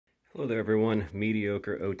Hello there everyone,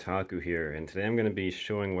 Mediocre Otaku here, and today I'm going to be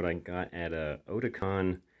showing what I got at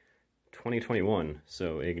Otakon 2021,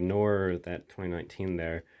 so ignore that 2019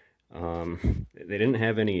 there. They didn't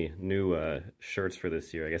have any new shirts for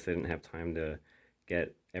this year. I guess they didn't have time to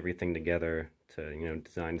get everything together to,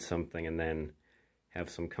 design something and then have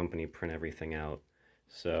some company print everything out.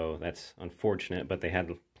 So that's unfortunate, but they had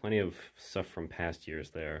plenty of stuff from past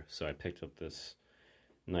years there, so I picked up this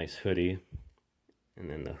nice hoodie. And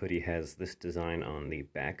then the hoodie has this design on the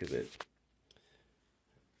back of it.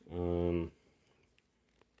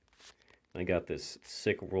 I got this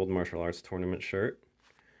sick World Martial Arts Tournament shirt.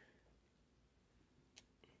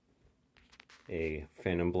 A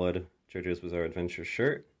Phantom Blood JoJo's Bizarre Adventure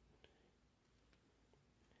shirt.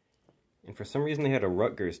 And for some reason they had a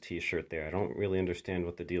Rutgers t-shirt there. I don't really understand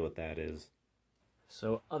what the deal with that is.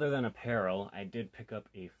 So other than apparel, I did pick up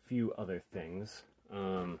a few other things.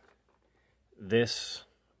 This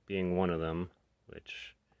being one of them,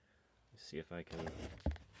 which, let's see if I can,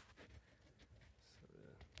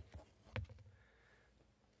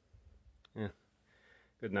 yeah,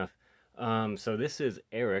 good enough. So this is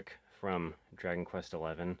Eric from Dragon Quest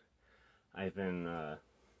XI. I've been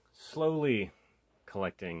slowly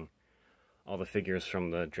collecting all the figures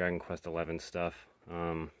from the Dragon Quest XI stuff.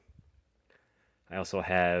 I also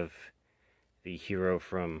have the hero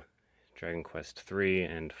from Dragon Quest 3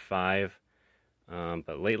 and 5.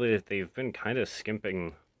 But lately they've been kind of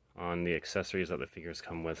skimping on the accessories that the figures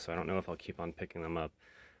come with, so I don't know if I'll keep on picking them up.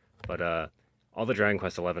 But all the Dragon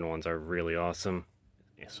Quest XI ones are really awesome,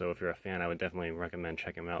 so if you're a fan, I would definitely recommend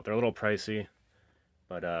checking them out. They're a little pricey,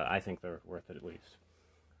 but I think they're worth it at least.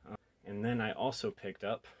 And then I also picked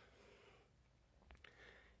up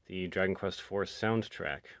the Dragon Quest IV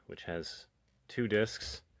soundtrack, which has 2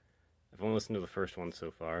 discs. I've only listened to the first one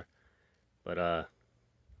so far, but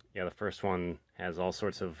yeah, the first one has all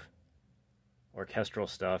sorts of orchestral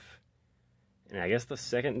stuff, and I guess the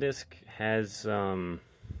second disc has like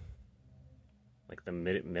the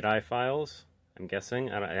MIDI files, I'm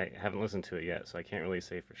guessing. I haven't listened to it yet, so I can't really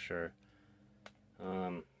say for sure.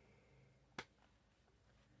 But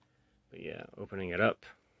yeah, opening it up,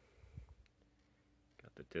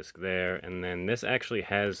 got the disc there, and then this actually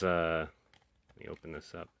has, let me open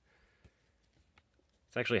this up.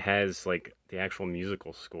 This actually has, like, the actual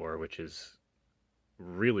musical score, which is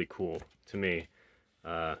really cool to me,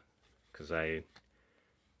 because I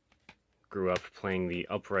grew up playing the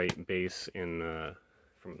upright bass from,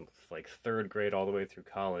 like, 3rd grade all the way through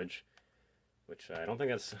college, which I don't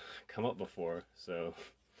think that's come up before, so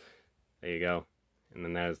there you go. And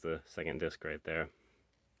then that is the second disc right there.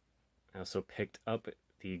 I also picked up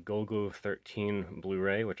the Golgo 13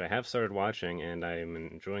 Blu-ray, which I have started watching, and I'm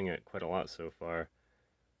enjoying it quite a lot so far.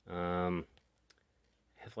 I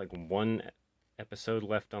have like 1 episode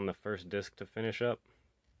left on the first disc to finish up.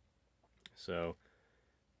 So,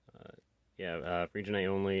 yeah, region A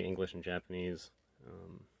only, English and Japanese,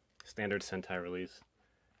 standard Sentai release.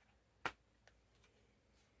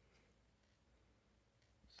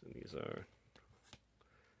 So these are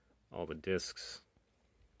all the discs.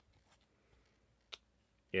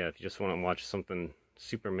 Yeah, if you just want to watch something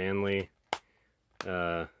super manly,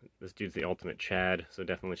 this dude's the ultimate Chad, so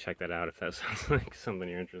definitely check that out if that sounds like something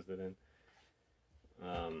you're interested in.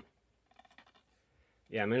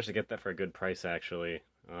 Yeah, I managed to get that for a good price, actually.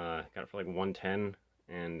 Got it for like $110,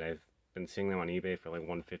 and I've been seeing them on eBay for like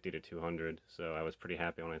 $150 to $200, so I was pretty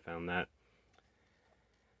happy when I found that.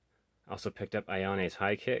 I also picked up Ayane's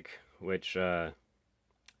High Kick, which I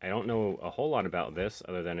don't know a whole lot about this,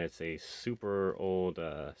 other than it's a super old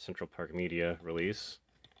Central Park Media release.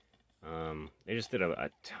 They just did a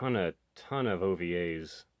ton of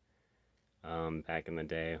OVAs back in the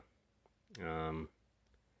day. Some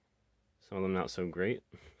of them not so great,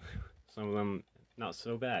 some of them not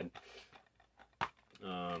so bad.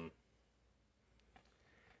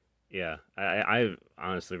 Yeah, I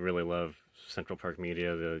honestly really love Central Park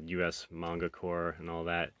Media, the US Manga Corps and all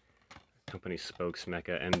that. Company Spokes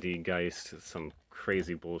Mecha, MD Geist, some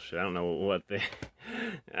crazy bullshit. I don't know what they...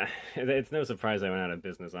 it's no surprise they went out of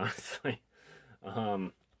business, honestly.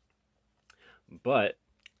 But I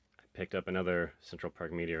picked up another Central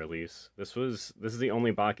Park Media release. This is the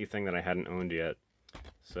only Baki thing that I hadn't owned yet.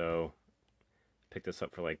 So I picked this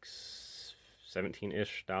up for like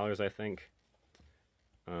 $17-ish, I think.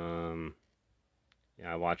 Yeah,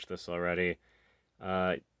 I watched this already.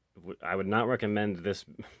 I would not recommend this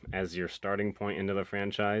as your starting point into the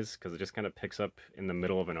franchise, because it just kind of picks up in the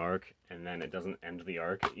middle of an arc, and then it doesn't end the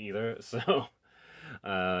arc either, so...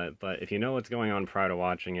 but if you know what's going on prior to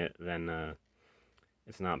watching it, then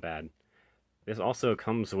it's not bad. This also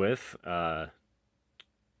comes with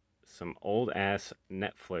some old-ass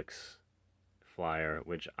Netflix flyer,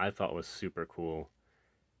 which I thought was super cool.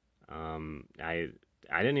 I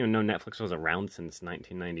didn't even know Netflix was around since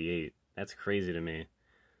 1998. That's crazy to me.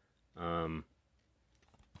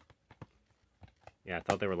 Yeah, I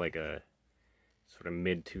thought they were like a sort of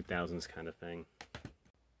mid-2000s kind of thing.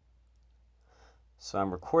 So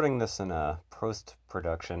I'm recording this in a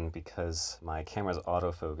post-production because my camera's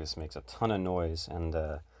autofocus makes a ton of noise, and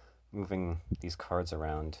moving these cards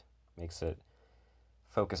around makes it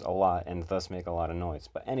focus a lot and thus make a lot of noise.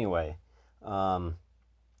 But anyway,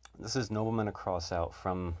 this is Nobleman Across Out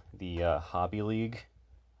from the Hobby League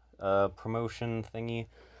promotion thingy.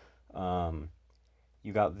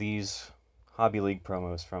 You got these Hobby League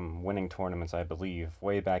promos from winning tournaments, I believe,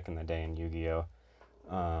 way back in the day in Yu-Gi-Oh!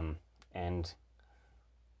 And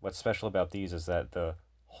what's special about these is that the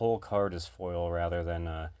whole card is foil rather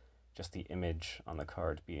than just the image on the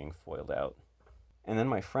card being foiled out. And then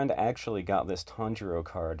my friend actually got this Tanjiro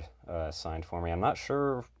card signed for me. I'm not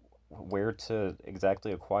sure where to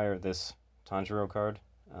exactly acquire this Tanjiro card,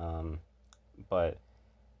 but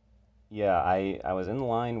yeah, I was in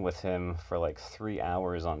line with him for like 3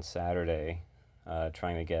 hours on Saturday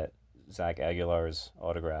trying to get Zach Aguilar's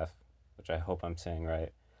autograph, which I hope I'm saying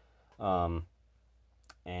right.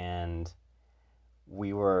 And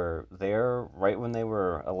we were there right when they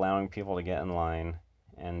were allowing people to get in line,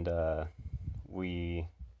 and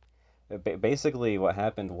basically what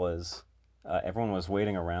happened was everyone was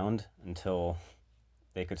waiting around until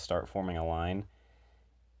they could start forming a line,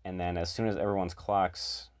 and then as soon as everyone's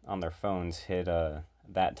clocks on their phones hit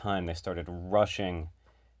that time, they started rushing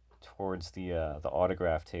towards the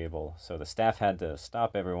autograph table. So the staff had to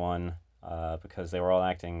stop everyone because they were all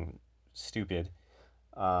acting stupid.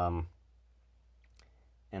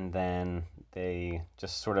 And then they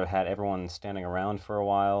just sort of had everyone standing around for a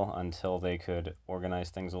while until they could organize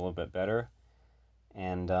things a little bit better.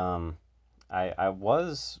 And I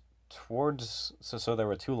was towards, so there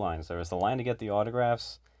were two lines. There was the line to get the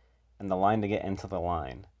autographs and the line to get into the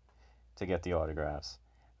line to get the autographs.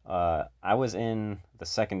 I was in the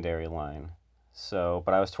secondary line,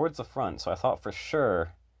 but I was towards the front, so I thought for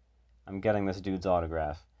sure I'm getting this dude's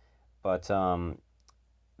autograph. But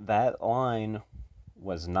that line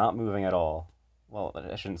was not moving at all. Well,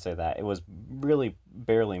 I shouldn't say that. It was really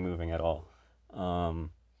barely moving at all. So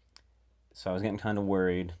I was getting kind of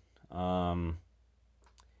worried. But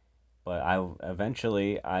I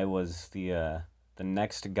was the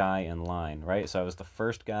next guy in line, right? So I was the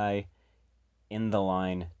first guy in the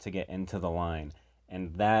line to get into the line,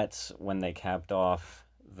 and that's when they capped off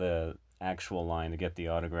the actual line to get the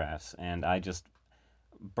autographs, and I just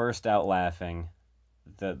burst out laughing.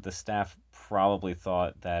 The staff probably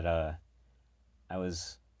thought that I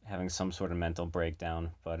was having some sort of mental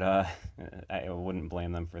breakdown, but I wouldn't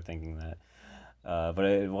blame them for thinking that. But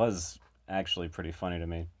it was actually pretty funny to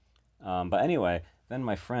me. But anyway, then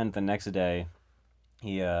my friend the next day,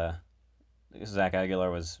 Zach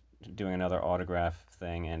Aguilar was doing another autograph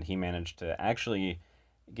thing, and he managed to actually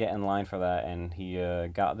get in line for that, and he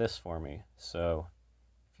got this for me. So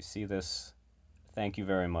if you see this, thank you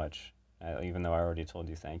very much, even though I already told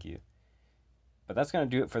you thank you. But that's going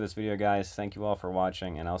to do it for this video, guys. Thank you all for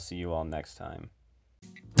watching, and I'll see you all next time.